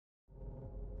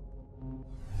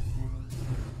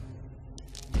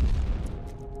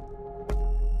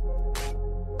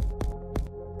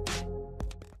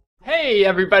Hey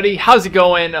everybody, how's it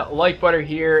going? Like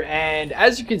here, and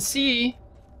as you can see,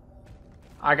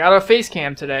 I got a face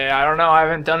cam today. I don't know, I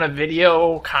haven't done a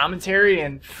video commentary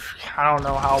in I don't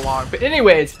know how long. But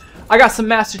anyways, I got some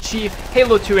Master Chief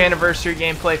Halo 2 Anniversary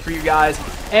gameplay for you guys.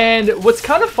 And what's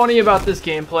kind of funny about this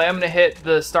gameplay, I'm going to hit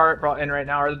the start button right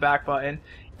now, or the back button.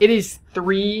 It is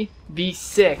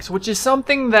 3v6, which is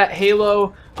something that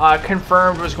Halo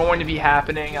confirmed was going to be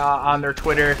happening on their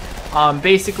Twitter.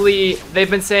 Basically, they've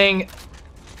been saying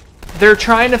they're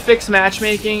trying to fix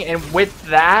matchmaking, and with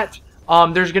that,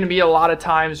 there's going to be a lot of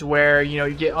times where, you know,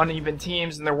 you get uneven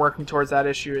teams, and they're working towards that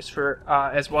issue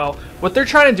as well. What they're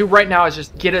trying to do right now is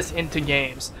just get us into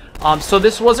games. So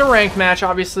this was a ranked match,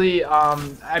 obviously.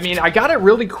 I mean, I got it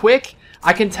really quick.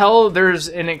 I can tell there's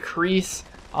an increase,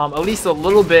 at least a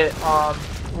little bit,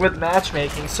 with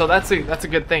matchmaking. So that's a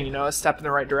good thing, you know, a step in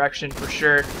the right direction for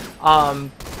sure.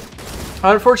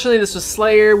 Unfortunately, this was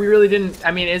Slayer. We really didn't.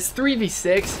 I mean, it's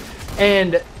 3v6,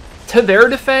 and to their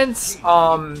defense,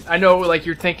 I know, like,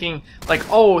 you're thinking, like,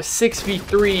 oh,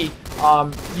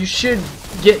 6v3, you should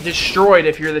get destroyed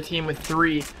if you're the team with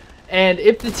 3. And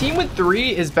if the team with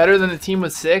 3 is better than the team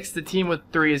with 6, the team with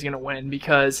 3 is going to win,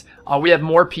 because we have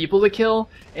more people to kill.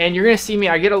 And you're going to see me,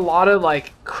 I get a lot of,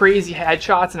 like, crazy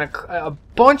headshots and a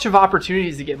bunch of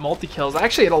opportunities to get multi-kills. I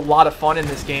actually had a lot of fun in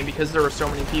this game because there were so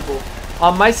many people.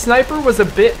 My sniper was a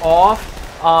bit off.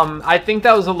 I think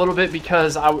that was a little bit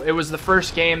because it was the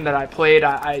first game that I played.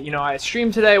 I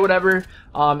streamed today, whatever,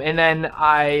 and then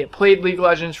I played League of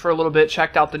Legends for a little bit,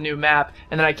 checked out the new map,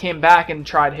 and then I came back and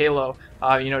tried Halo.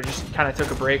 Just kind of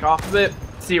took a break off of it.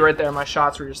 See right there, my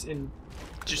shots were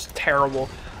just terrible.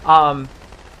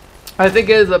 I think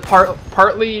it is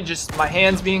partly just my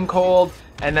hands being cold,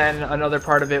 and then another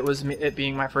part of it was it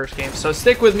being my first game. So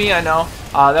stick with me. I know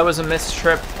that was a missed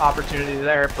trip opportunity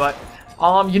there, but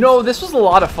you know, this was a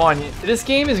lot of fun. This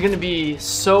game is going to be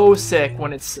so sick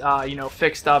when it's,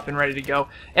 fixed up and ready to go.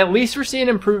 At least we're seeing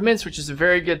improvements, which is a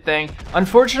very good thing.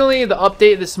 Unfortunately, the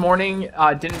update this morning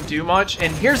didn't do much.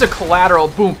 And here's a collateral.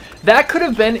 Boom. That could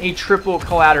have been a triple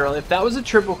collateral. If that was a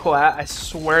triple collat, I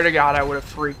swear to God, I would have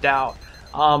freaked out.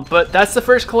 But that's the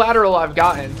first collateral I've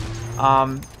gotten.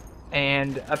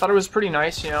 And I thought it was pretty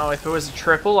nice, you know. If it was a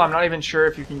triple, I'm not even sure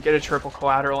if you can get a triple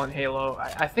collateral in Halo.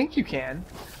 I think you can.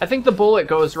 I think the bullet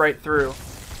goes right through.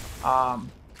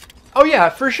 Oh yeah,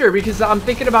 for sure, because I'm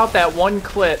thinking about that one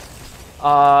clip.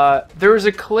 There was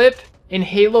a clip in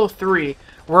Halo 3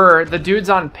 where the dude's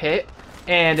on pit,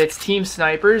 and it's team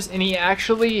snipers, and he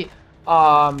actually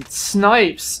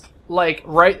snipes, like,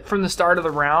 right from the start of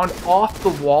the round off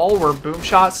the wall where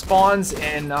Boomshot spawns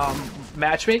in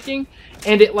matchmaking,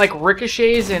 and it, like,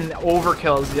 ricochets and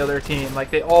overkills the other team.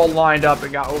 Like, they all lined up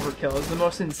and got overkill. It's the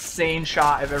most insane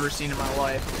shot I've ever seen in my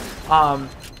life.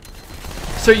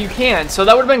 So you can. So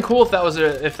that would have been cool if that was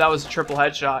a triple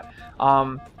headshot.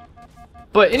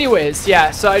 But anyways,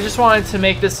 yeah, so I just wanted to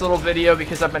make this little video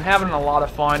because I've been having a lot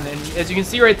of fun. And as you can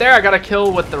see right there, I got a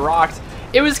kill with the rocks.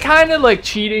 It was kind of like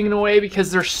cheating in a way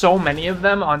because there's so many of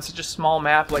them on such a small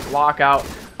map like Lockout,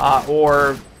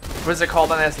 or what is it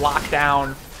called on this?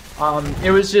 Lockdown. It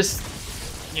was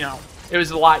just, you know, it was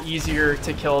a lot easier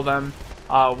to kill them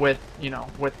with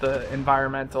the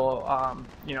environmental,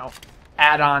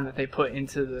 add-on that they put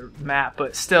into the map.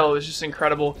 But still, it was just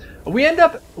incredible. We end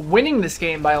up winning this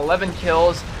game by 11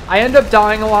 kills. I end up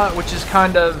dying a lot, which is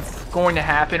kind of going to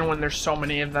happen when there's so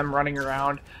many of them running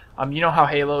around. You know how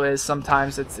Halo is.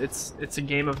 Sometimes it's a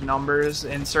game of numbers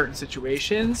in certain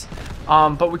situations,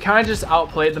 but we kind of just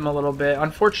outplayed them a little bit.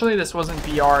 Unfortunately, this wasn't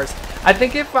BRs. I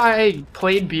think if I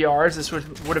played BRs, this would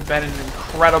have been an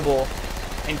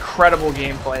incredible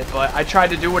gameplay. But I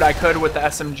tried to do what I could with the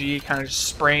SMG, kind of just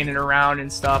spraying it around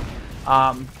and stuff.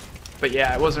 But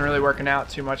yeah, it wasn't really working out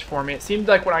too much for me. It seemed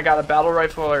like when I got a battle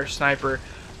rifle or a sniper,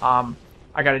 I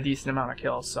got a decent amount of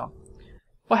kills. So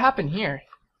what happened here?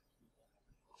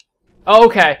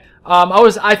 Okay,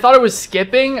 I thought it was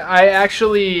skipping. I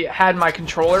actually had my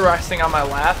controller resting on my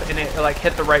lap, and it like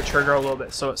hit the right trigger a little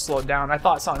bit, so it slowed down. I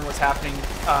thought something was happening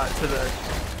to the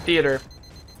theater.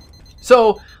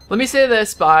 So let me say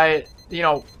this: theater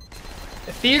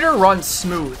runs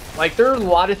smooth. Like, there are a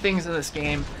lot of things in this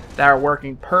game that are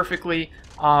working perfectly.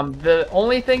 The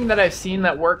only thing that I've seen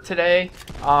that worked today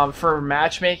for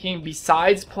matchmaking,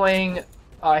 besides playing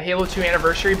Halo 2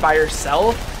 Anniversary by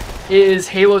yourself, is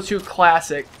Halo 2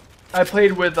 Classic. I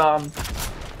played with,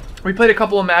 we played a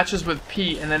couple of matches with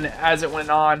Pete, and then as it went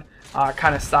on,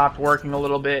 kind of stopped working a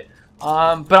little bit.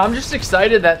 But I'm just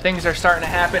excited that things are starting to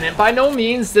happen, and by no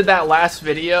means did that last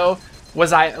video,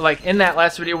 in that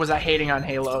last video was I hating on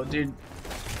Halo, dude.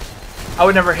 I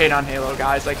would never hate on Halo,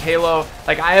 guys. Like Halo,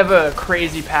 like I have a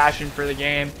crazy passion for the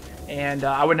game, and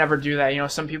I would never do that. You know,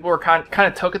 some people were kind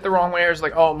of took it the wrong way. It was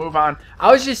like, oh, move on.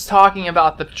 I was just talking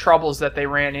about the troubles that they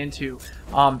ran into,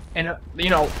 and you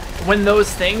know, when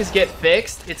those things get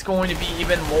fixed, it's going to be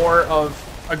even more of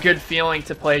a good feeling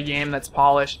to play a game that's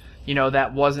polished. You know,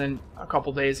 that wasn't a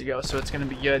couple days ago, so it's going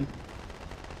to be good.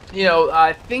 You know,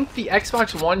 I think the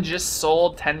Xbox One just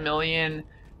sold 10 million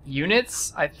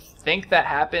units. I think that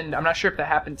happened. I'm not sure if that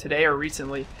happened today or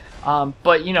recently.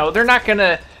 But, you know, they're not going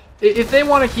to... If they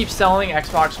want to keep selling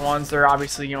Xbox Ones, they're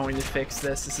obviously going to fix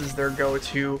this. This is their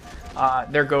go-to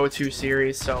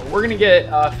series. So we're going to get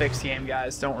a fixed game,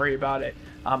 guys. Don't worry about it.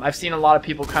 I've seen a lot of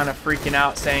people kind of freaking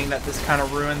out saying that this kind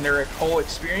of ruined their whole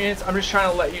experience. I'm just trying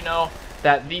to let you know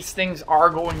that these things are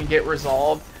going to get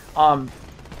resolved.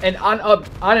 And on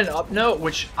an up note,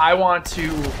 which I want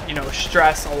to, you know,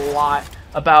 stress a lot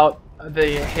about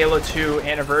the Halo 2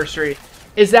 anniversary,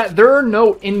 is that there are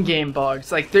no in-game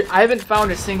bugs. Like, I haven't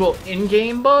found a single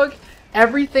in-game bug.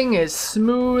 Everything is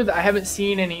smooth. I haven't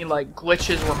seen any, like,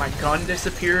 glitches where my gun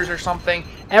disappears or something.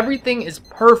 Everything is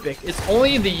perfect. It's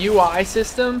only the UI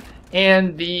system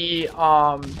and the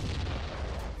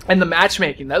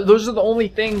matchmaking. Those are the only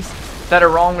things that are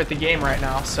wrong with the game right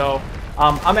now. So,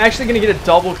 I'm actually going to get a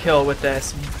double kill with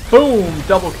this. Boom!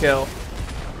 Double kill.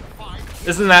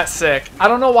 Isn't that sick? I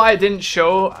don't know why it didn't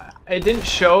show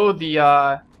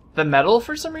the medal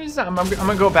for some reason. I'm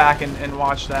gonna go back and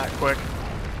watch that quick.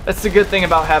 That's the good thing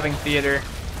about having theater.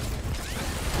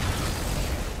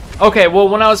 Okay, well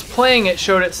when I was playing it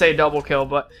showed it say double kill,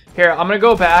 but here I'm gonna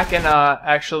go back and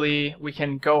actually we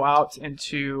can go out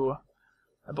into,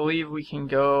 I believe we can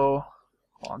go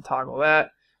on, toggle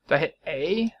that. Did I hit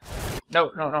A?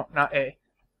 No, not A.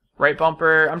 Right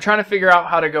bumper. I'm trying to figure out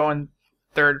how to go in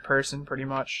third person pretty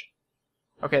much.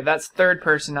 Okay, that's third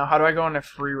person. Now how do I go into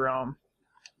free roam?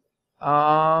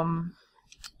 Y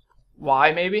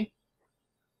maybe?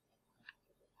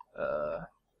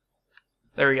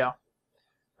 There we go.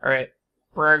 Alright,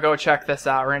 we're gonna go check this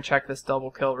out. We're gonna check this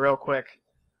double kill real quick.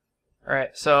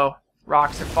 Alright, so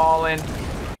rocks are falling.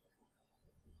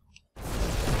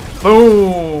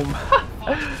 Boom!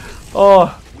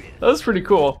 Oh, that was pretty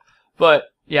cool. But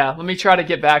yeah, let me try to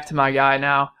get back to my guy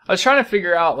now. I was trying to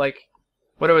figure out like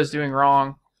what I was doing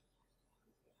wrong.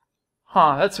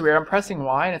 Huh, that's weird. I'm pressing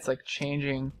Y and it's like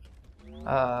changing.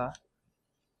 Alright.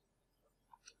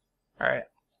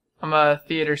 I'm a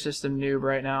theater system noob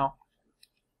right now.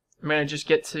 I'm gonna just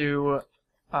get to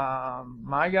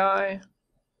my guy.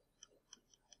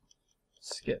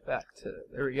 Let's get back to,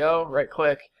 there we go. Right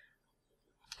click.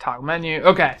 Toggle menu.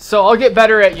 Okay, so I'll get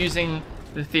better at using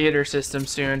the theater system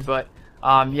soon, but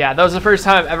yeah, that was the first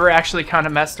time I've ever actually kind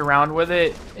of messed around with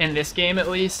it in this game, at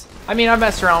least. I mean, I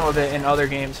messed around with it in other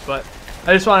games, but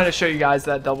I just wanted to show you guys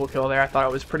that double kill there. I thought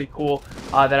it was pretty cool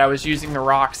that I was using the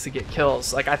rocks to get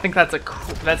kills. Like, I think that's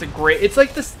a great. It's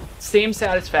like the same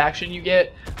satisfaction you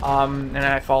get. And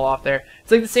I fall off there.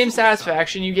 It's like the same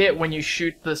satisfaction you get when you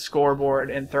shoot the scoreboard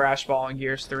in Thrash Ball in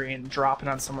Gears 3 and drop it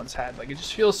on someone's head. Like, it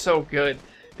just feels so good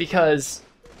because,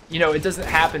 you know, it doesn't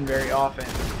happen very often.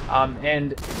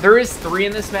 And there is 3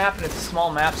 in this map, and it's a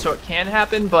small map, so it can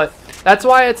happen. But that's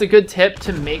why it's a good tip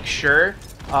to make sure.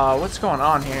 What's going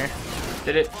on here?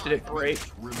 Did it break?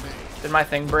 Did my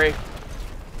thing break?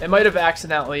 It might have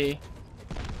accidentally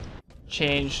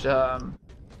changed. Let's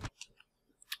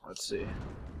see. I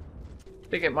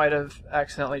think it might have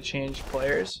accidentally changed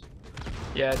players.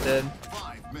 Yeah, it did.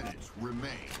 5 minutes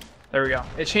remain. There we go.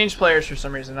 It changed players for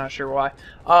some reason. Not sure why.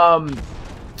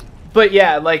 But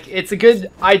yeah, like, it's a good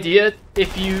idea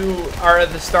if you are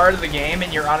at the start of the game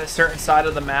and you're on a certain side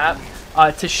of the map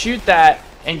to shoot that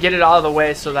and get it out of the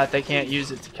way so that they can't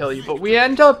use it to kill you. But we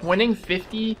end up winning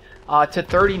 50 to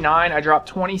 39. I dropped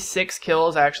 26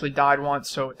 kills. I actually died once,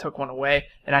 so it took one away.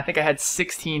 And I think I had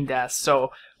 16 deaths.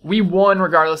 So we won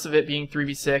regardless of it being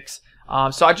 3v6.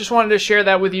 So I just wanted to share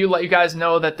that with you, let you guys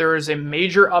know that there is a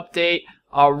major update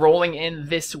rolling in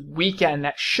this weekend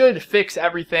that should fix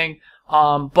everything.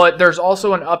 But there's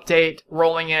also an update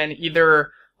rolling in either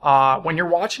when you're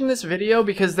watching this video,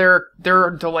 because they're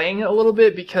delaying it a little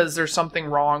bit because there's something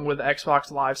wrong with Xbox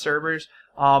Live servers.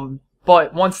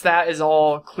 But once that is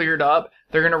all cleared up,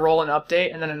 they're going to roll an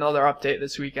update and then another update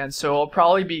this weekend. So it'll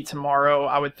probably be tomorrow,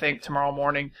 I would think tomorrow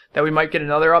morning, that we might get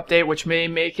another update, which may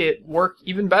make it work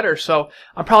even better. So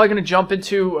I'm probably going to jump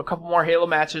into a couple more Halo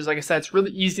matches. Like I said, it's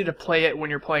really easy to play it when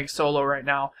you're playing solo right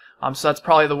now. So that's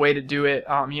probably the way to do it.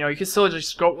 You know, you can still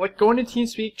just go into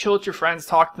TeamSpeak, chill with your friends,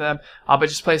 talk to them, but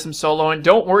just play some solo. And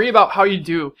don't worry about how you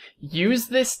do. Use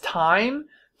this time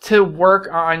to work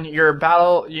on your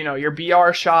battle, you know, your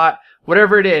BR shot,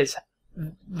 whatever it is.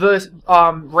 the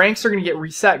ranks are going to get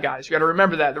reset, guys. You got to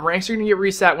remember that. The ranks are going to get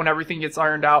reset when everything gets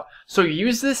ironed out. So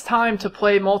use this time to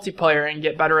play multiplayer and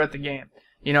get better at the game.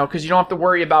 You know, because you don't have to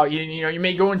worry about, you know, you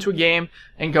may go into a game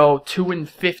and go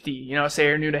 2-50, you know, say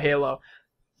you're new to Halo.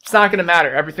 It's not going to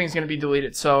matter. Everything's going to be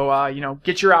deleted. So, you know,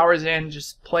 get your hours in,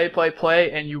 just play,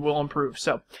 and you will improve.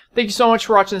 So, thank you so much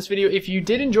for watching this video. If you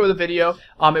did enjoy the video,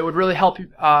 it would really help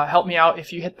me out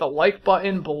if you hit the like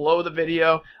button below the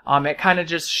video. It kind of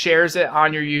just shares it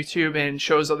on your YouTube and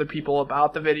shows other people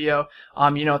about the video.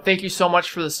 You know, thank you so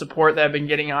much for the support that I've been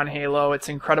getting on Halo. It's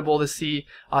incredible to see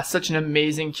such an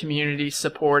amazing community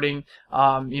supporting,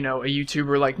 you know, a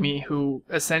YouTuber like me who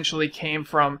essentially came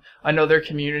from another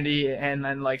community and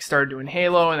then like started doing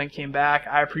Halo and then came back.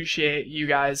 I appreciate you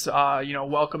guys, you know,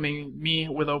 welcoming me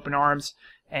with open arms.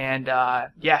 And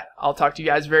yeah, I'll talk to you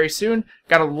guys very soon.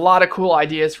 Got a lot of cool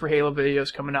ideas for Halo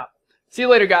videos coming up. See you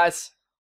later, guys.